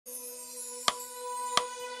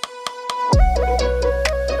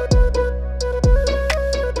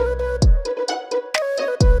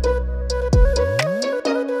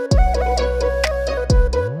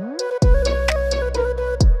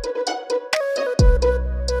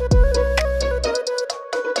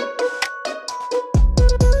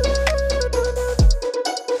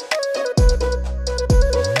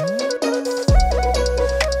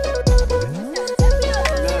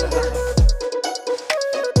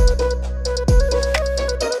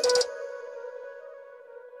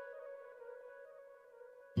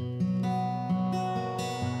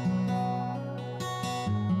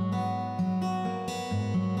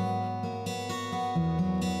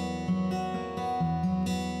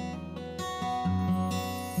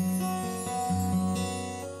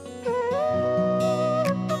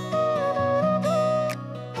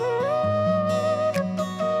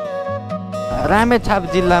रामेछाप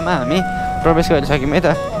जिल्लामा हामी प्रवेश गरिसक्यौँ है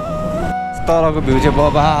त। तलको भ्यू चाहिँ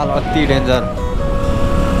बबाल अति डेन्जर।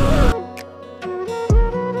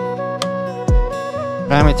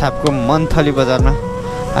 रामेछापको मन्थली बजारमा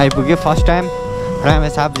आइपुग्यो। फर्स्ट टाइम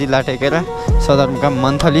रामेछाप जिल्ला टेकेर सदरमुकाम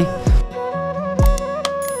मन्थली।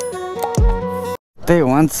 त्यही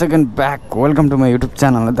once second back welcome to my YouTube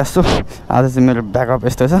channel. दासो आज चाहिँ मेरो ब्याकअप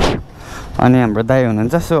यस्तो छ अनि हाम्रो दाइ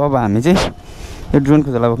हुनुहुन्छ। सो अब हामी चाहिँ यो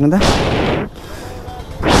ड्रोनको झोला बोक्नु त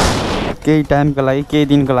केही टाइमको लागि केही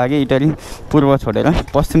दिनको लागि इटली पूर्व छोडेर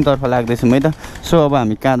पश्चिमतर्फ लाग्दैछौँ है त। सो अब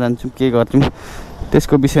हामी कहाँ जान्छौँ के गर्छौँ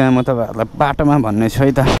त्यसको विषयमा म तपाईँहरूलाई बाटोमा भन्नेछु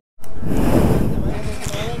है त।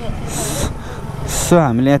 सो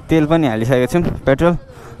हामीले यहाँ तेल पनि हालिसकेको छौँ पेट्रोल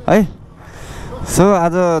है। सो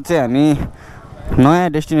आज चाहिँ हामी नयाँ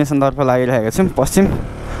डेस्टिनेसनतर्फ लागिरहेको छौँ पश्चिम।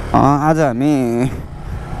 आज हामी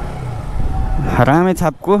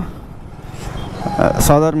रामेछापको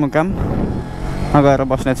सदरमुकाममा गएर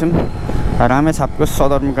बस्नेछौँ। रामेछापको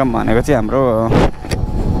सदरमुकाम भनेको चाहिँ हाम्रो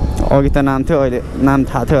अघि त नाम थियो अहिले नाम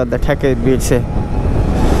थाहा थियो अन्त ठ्याक्कै बिर्से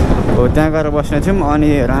हो। त्यहाँ गएर बस्नेछौँ अनि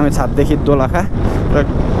रामेछापदेखि दोलखा र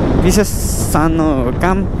विशेष सानो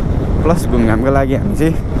काम प्लस घुमघामको लागि हामी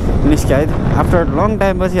चाहिँ निस्क्याए। आफ्टर लङ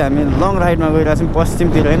टाइमपछि हामी लङ राइडमा गइरहेको छौँ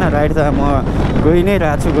पश्चिमतिर होइन। राइड त म गइ नै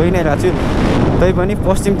रहेको छु तैपनि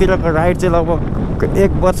पश्चिमतिरको राइड चाहिँ लगभग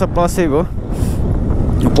 1 वर्ष प्लसै भयो।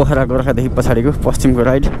 पोखरा गोर्खादेखि पछाडिको पश्चिमको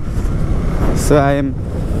ride. So I am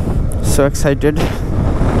so excited.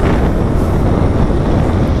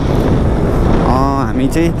 हामी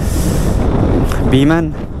चाहिँ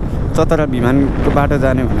विमान चतरा विमानको बाटो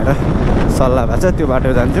जाने भनेर सल्लाह भएको छ। त्यो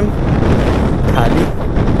बाटो जान्छौँ खाली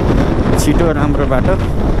छिटो राम्रो बाटो।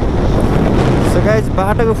 सो गाइज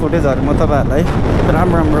बाटोको फुटेजहरू म तपाईँहरूलाई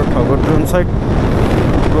राम्रो ठाउँको ड्रोन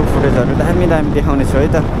साइडको फुटेजहरू दामी देखाउने छु है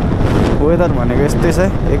त। वेदर भनेको यस्तै छ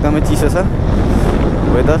एकदमै चिसो छ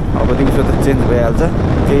वेदर। अब दिउँसो त चेन्ज भइहाल्छ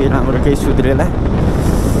केही राम्रो केही सुध्रेला।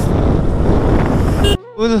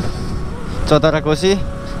 फुल चतरा कोसी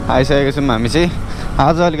आइसकेको छौँ हामी चाहिँ।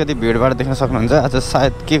 आज अलिकति भिडभाड देख्न सक्नुहुन्छ। आज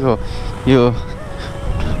सायद के को यो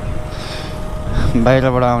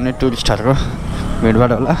बाहिरबाट आउने टुरिस्टहरूको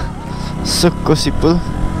भिडभाड होला। कोसी पुल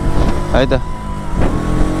है त।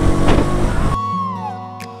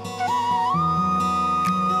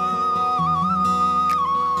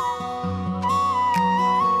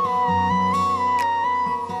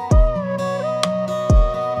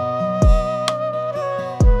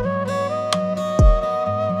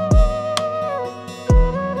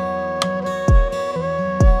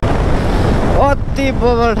 अति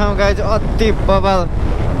बबाल ठाउँ गाइज अति बबाल।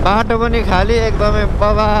 बाटो पनि खाली एकदमै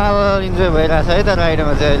बबाल इन्जोय भइरहेछ है त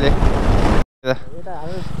राइडमा चाहिँ अहिले।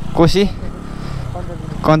 कोसी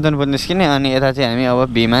कञ्चनपुर निस्किने अनि यता चाहिँ हामी अब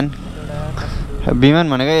विमान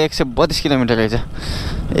भनेको 132 किलोमिटर रहेछ।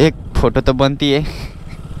 एक फोटो त बन्तिए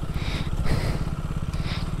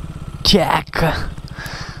ठ्याक।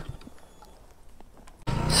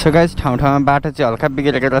 सो गाइज ठाउँमा बाटो चाहिँ हल्का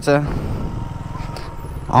बिग्रेको रहेछ।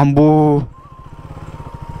 अम्बो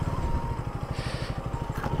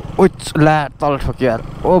ला तल ठोक्यो यार।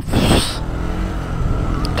 ओफ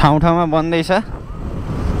ठाउँमा बन्दैछ।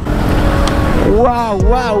 वाउ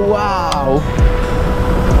वाउ वाउ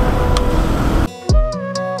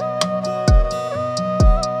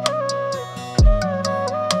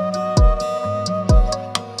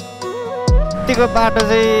यतिको बाटो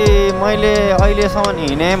चाहिँ मैले अहिलेसम्म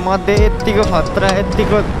हिँडे मध्ये यतिको खतरा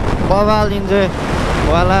यतिको बवाल इन्जोय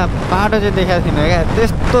वाला बाटो चाहिँ देखाएको थिइनँ क्या।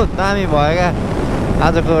 त्यस्तो दामी भयो क्या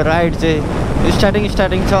आजको राइड चाहिँ।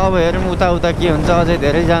 स्टार्टिङ छ अब हेरौँ उता के हुन्छ। अझै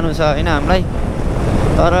धेरै जानु छ होइन हामीलाई।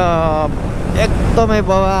 तर एकदमै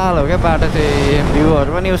बवाल हो क्या बाटो चाहिँ। भ्यूहरू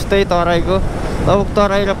पनि उस्तै तराईको लगभग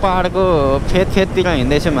तराई र पहाडको फेदतिर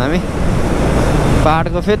हिँड्दैछौँ हामी।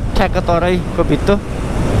 पहाडको फेद ठ्याक्क तराईको भित्तो।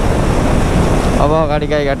 अब अगाडि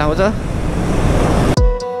गाईघाट आउँछ।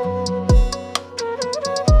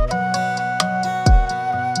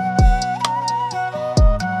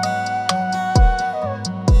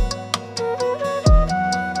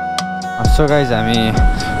 सो गाइज हामी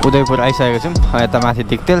उदयपुर आइसकेको छौँ। यता माथि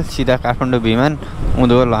दिक्तेल सिधा काठमाडौँ विमान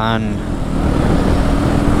उँधो लान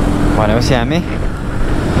भनेपछि हामी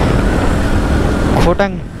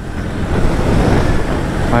खोटाङ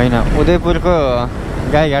होइन उदयपुरको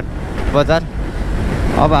गाईघाट बजार।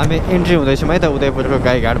 अब हामी इन्ट्री हुँदैछौँ है त उदयपुरको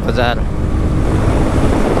गाईघाट बजार।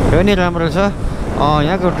 यो नि राम्रो छ।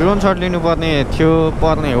 यहाँको ड्रोन सट लिनुपर्ने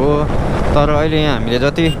हो तर अहिले यहाँ हामीले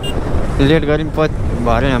जति लेट गऱ्यौँ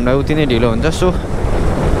भरे हामीलाई उति नै ढिलो हुन्छ। सो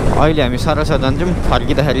अहिले हामी सरसर जान्छौँ।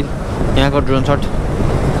 फर्किँदाखेरि यहाँको ड्रोन सट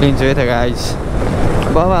लिन्छु है त गाइज।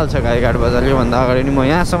 बवाल छ गाईघाट बजार। योभन्दा अगाडि नि म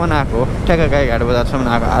यहाँसम्म आएको हो, ठ्याक्क गाईघाट बजारसम्म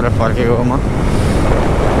आएको, आएर फर्केको हो म।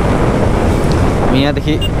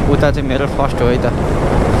 यहाँदेखि उता चाहिँ मेरो फर्स्ट हो है त।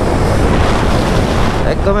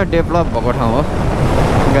 एकदमै डेभलप भएको ठाउँ हो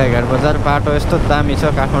गाईघाट बजार। बाटो यस्तो दामी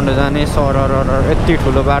छ, काठमाडौँ जाने सरर यति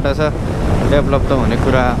ठुलो बाटो छ। डेभलप त हुने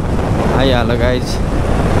कुरा आइहाल्यो गाइज।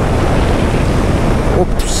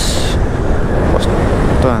 ओप्स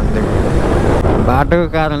कस्तो हानिदिएको। बाटोको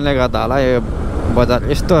कारणले गर्दा होला यो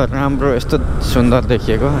बजार यस्तो राम्रो यस्तो सुन्दर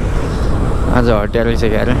देखिएको। आज हटिया रहेछ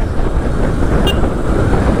क्यारे।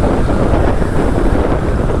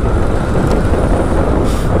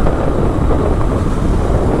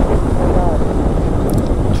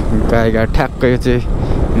 गाईघाट ठ्याक्कै यो चाहिँ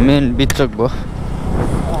मेन बिचोक भयो।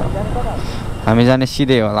 हामी जाने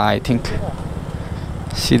सिधै होला, आई थिङ्क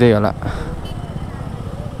सिधै होला।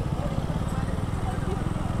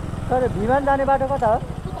 सर विमान जाने बाटो कता हो?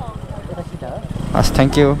 हस्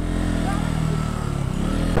थ्याङ्क यू।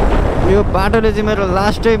 यो बाटोले चाहिँ मेरो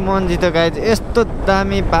लास्टै मन जित्यो गाइज। यस्तो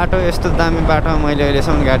दामी बाटो, यस्तो दामी बाटोमा मैले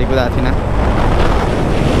अहिलेसम्म गाडी कुदाएको थिइनँ।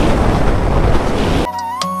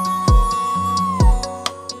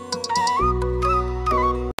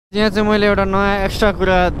 यहाँ चाहिँ मैले एउटा नयाँ एक्स्ट्रा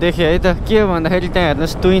कुरा देखेँ है त। के हो भन्दाखेरि त्यहाँ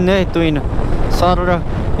हेर्नुहोस् तुइन है, तुइन सर र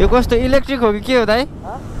यो कस्तो इलेक्ट्रिक हो कि के हो दाइ?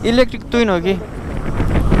 इलेक्ट्रिक तुइन हो कि?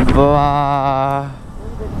 वाह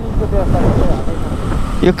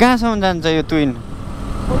यो कहाँसम्म जान्छ यो तुइन?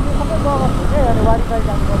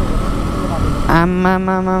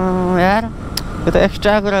 आमामामा यार यो त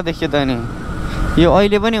एक्स्ट्रा कुरा देखियो त नि। यो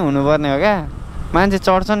अहिले पनि हुनुपर्ने हो क्या, मान्छे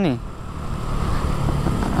चढ्छन् नि।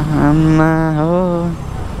 आमा हो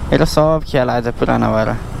यसलाई सब ख्याल आएछ पुरानो भएर।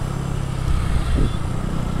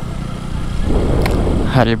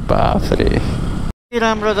 अरे बाफ रे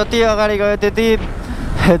राम्रो। जति अगाडि गयो त्यति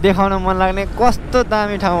देखाउन मन लाग्ने कस्तो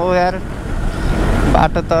दामी ठाउँ हो यार।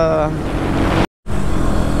 बाटो त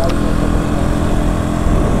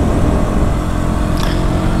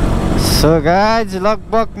सो गाइज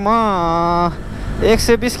लगभग म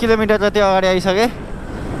 120 किलोमिटर जति अगाडि आइसकेँ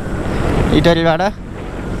इटरीबाट।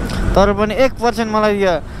 तर पनि 1% मलाई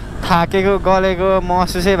यो थाकेको गलेको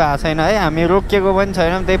महसुसै भएको छैन है। हामी रोकिएको पनि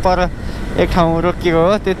छैनौँ, त्यही पर एक ठाउँ रोकिएको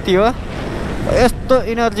हो त्यति हो। यस्तो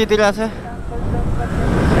इनर्जी दिइरहेछ,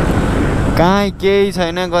 कहीँ केही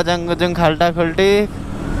छैन, गजाङ गजुङ खाल्टा खुल्टी।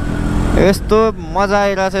 यस्तो मजा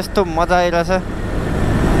आइरहेछ, यस्तो मजा आइरहेछ।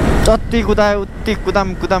 जति कुदायो उति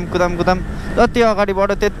कुदाम कुदाम कुदाम कुदाम। जति अगाडि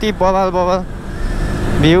बढ्यो त्यति बबाल बबाल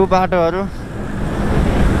भ्यू बाटोहरू।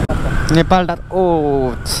 नेपाल टार, ओ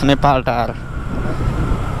नेपाल टार।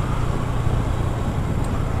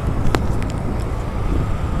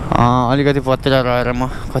 अलिकति पत्रिका रहेर म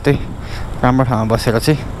कतै राम्रो ठाउँमा बसेर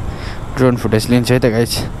चाहिँ ड्रोन फुटेज लिन्छु है त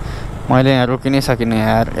गाइज। मैले यहाँ रोकिनै सकिनँ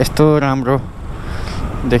यार, यस्तो राम्रो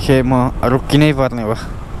देखेँ म रोकिनै पर्ने हो।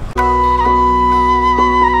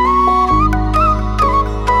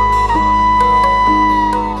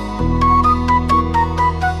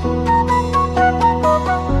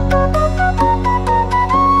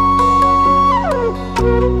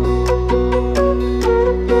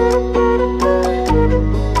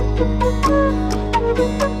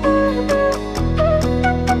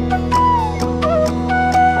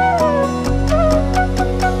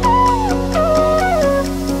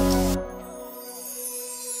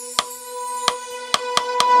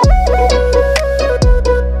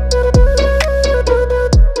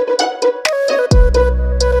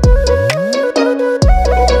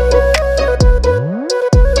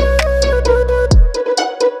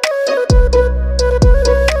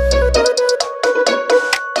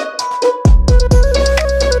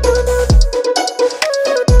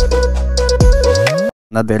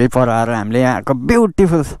 धेरै पर आएर हामीले यहाँको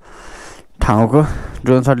ब्युटिफुल ठाउँको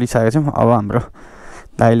ड्रोन सट लिइसकेको छौँ। अब हाम्रो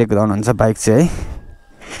दाइले कुदाउनुहुन्छ बाइक चाहिँ है।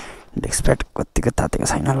 डिस्क प्याड कतिको तातेको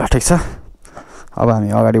छैन, ल ठिक छ। अब हामी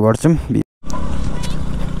अगाडि बढ्छौँ।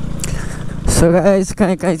 सो गाइस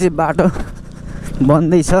कहीँ कहीँ चाहिँ बाटो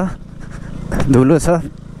बन्दै छ, धुलो छ।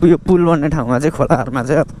 यो पुल बन्ने ठाउँमा चाहिँ खोलाहरूमा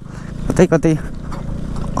चाहिँ कतै कतै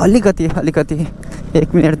अलिकति अलिकति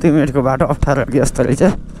 1 मिनट 2 मिनटको बाटो अप्ठ्यारो जस्तो रहेछ।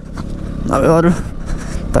 अब अरू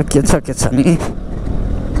त के छ नि।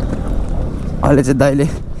 अहिले चाहिँ दाइले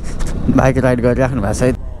बाइक राइड गरिराख्नु भएको छ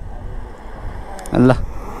है। ल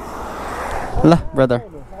ल ब्रदर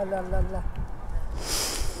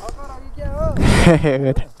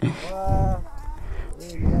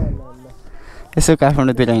यसो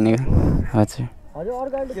काठमाडौँतिर हिँडेको। हजुर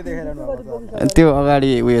त्यो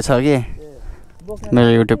अगाडि उयो छ कि मेरो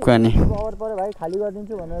युट्युबको। अनि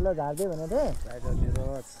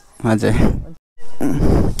हजुर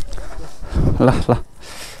ल ल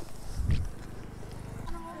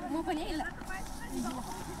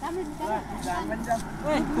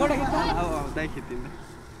दाइ खिच्दिनु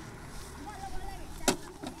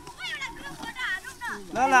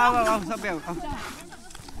ल ल आऊ सबै आऊ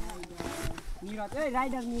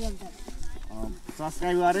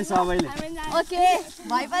सब्सक्राइब गरे सबैले ओके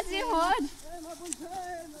भएपछि फोन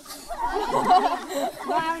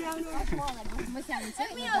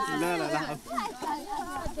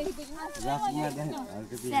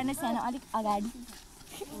सानो सानो अलिक अगाडि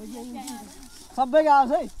सबैको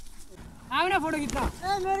आउँछ है आउन फोटो खिच्न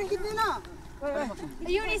मेरो खिच्दिन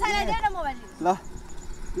युनिसालाई दे न मोबाइल ल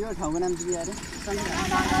यो ठाउँको नाम चाहिँ के अरे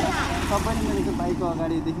सबैले मेरो त्यो बाइकको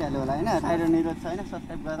अगाडि देखिहाल्यो होला होइन राइडर निरज छ होइन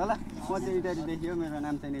सब्सक्राइब गर ल म चाहिँ इटाली देखियो मेरो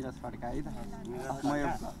नाम चाहिँ निरज खड्का है त म यो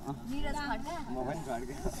निरज खड्का म पनि खड्का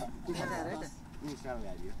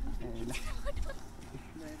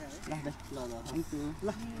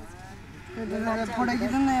फोटो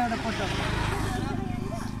खिच्नु न एउटा फोटो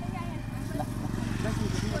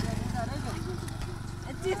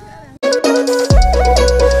सो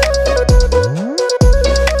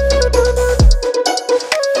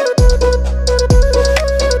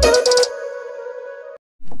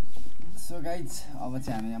गाइज अब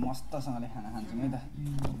चाहिँ हामी यहाँ मस्तसँगले खाना खान्छौँ है त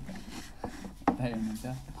हुनुहुन्छ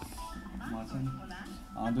म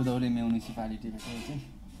चाहिँ दुधौली म्युनिसिपालिटीको चाहिँ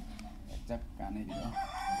एक्ज्याक्ट कहाँनिर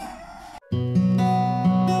हो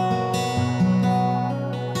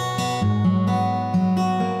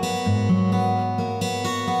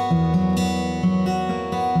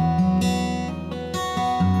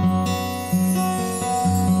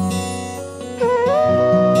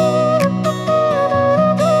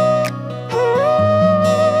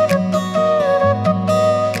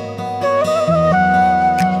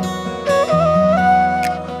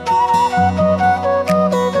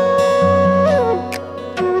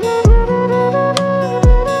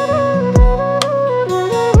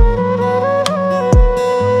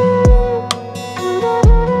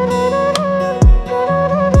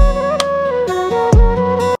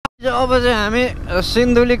अब चाहिँ हामी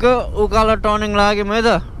सिन्धुलीको उकालो टर्निङ लाग्यौँ है त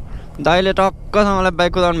दाइले टक्कसँगलाई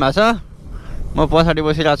बाइक कुदाउनु भएको छ म पछाडि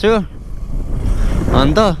बसिरहेको छु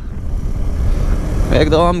अन्त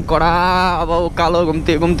एकदम कडा अब उकालो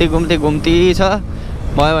घुम्ती छ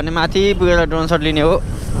भयो भने माथि पुगेर ड्रोन सट लिने हो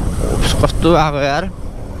कस्तो आएको यार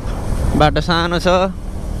बाटो सानो छ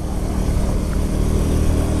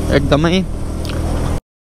एकदमै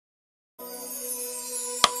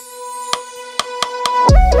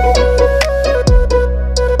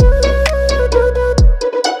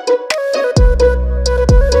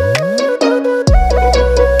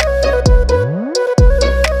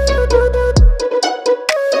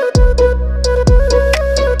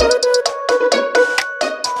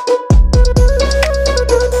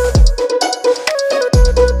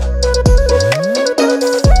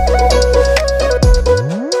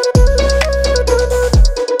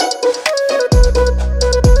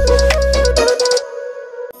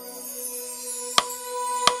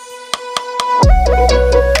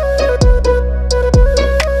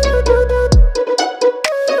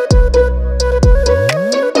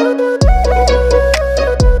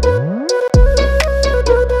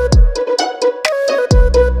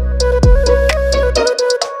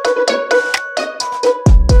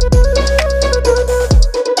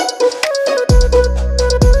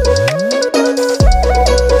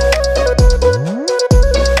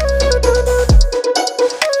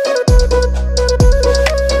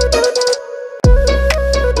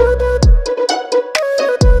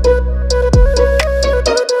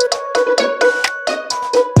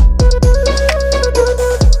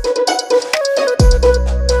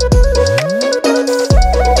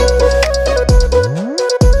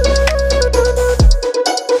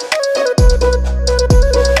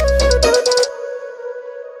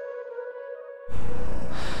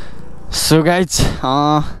सो गाइज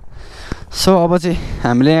सो अब चाहिँ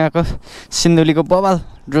हामीले यहाँको सिन्धुलीको बबाल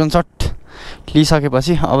ड्रोन सट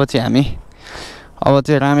लिइसकेपछि अब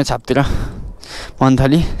चाहिँ रामेछापतिर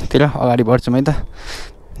मन्थलीतिर अगाडि बढ्छौँ है त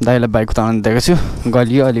दाइलाई बाइक कुदाउन दिएको छु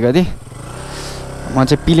गलियो अलिकति म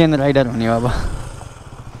चाहिँ प्लेन राइडर हुने हो अब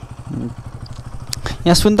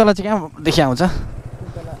यहाँ सुन्तला चाहिँ कहाँदेखि आउँछ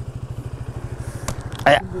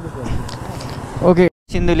ओके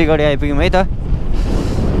सिन्धुली गढी आइपुग्यौँ है त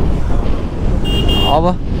अब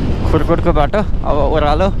खुर्कोटको बाटो अब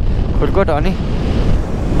ओह्रालो खुर्कोट अनि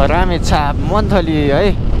रामेछाप मन्थली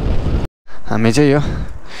है हामी चाहिँ यो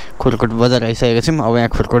खुर्कोट बजार आइसकेको छौँ अब यहाँ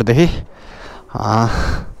खुर्कोटदेखि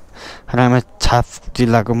रामेछाप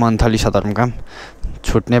जिल्लाको मन्थली सदरमुकाम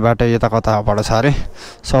छुट्ने बाटो यता कताबाट छ अरे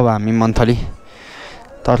सब हामी मन्थली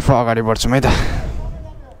तर्फ अगाडि बढ्छौँ है त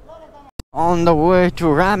on the way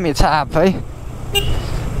to Ramechhap है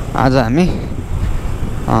आज हामी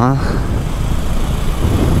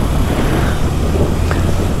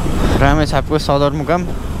रामेछापको सदरमुकाममा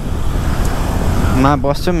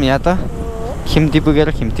बस्छौँ या त खिम्ती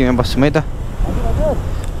पुगेर खिम्तीमा बस्छौँ है त।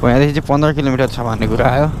 यहाँदेखि चाहिँ 15 किलोमिटर छ भन्ने कुरा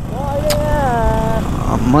आयो।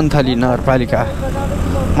 मन्थली नगरपालिका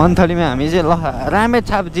मन्थलीमा हामी चाहिँ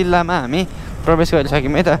रामेछाप जिल्लामा हामी प्रवेश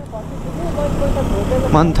गरिसक्यौँ है त।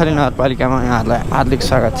 मन्थली नगरपालिकामा यहाँहरूलाई हार्दिक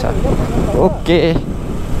स्वागत छ। ओके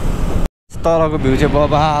तलको भ्यू चाहिँ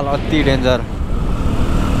बबाल अति डेन्जर।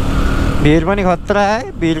 भिर पनि खतरा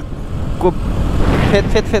है। भिरको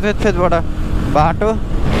फेदबाट बाटो।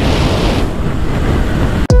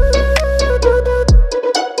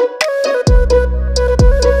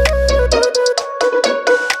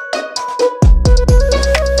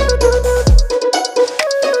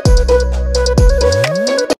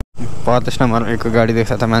 प्रदेश नम्बर 1 को गाडी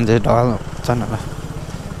देख्छ त मान्छे ढल छन् होला।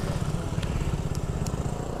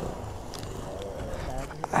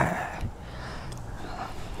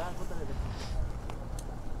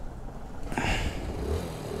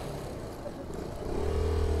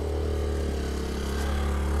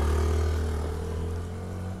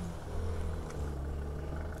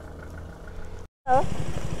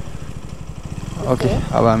 ओके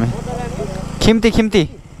अब हामी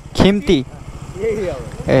खिम्ती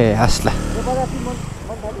ए हस्ला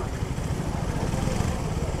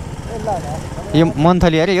यो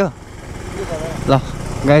मन्थली अरे यो। ल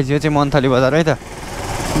गाइज यो चाहिँ मन्थली बजार है त।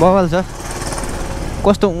 बवाल छ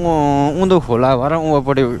कस्तो उँधो खोला भएर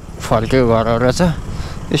उँभोपट्टि फर्केको घरहरू रहेछ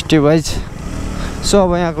स्टेप वाइज। सो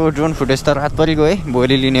अब यहाँको ड्रोन फुटेज त रातभरिको है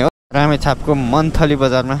भोलि लिने हो। रामेछापको मन्थली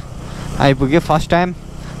बजारमा आइपुग्यो। फर्स्ट टाइम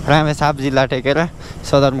रामेछाप जिल्ला टेकेर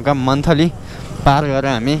सदरमुकाम मन्थली पार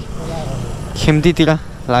गरेर हामी खिम्तीतिर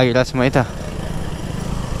लागिरहेछौँ है त।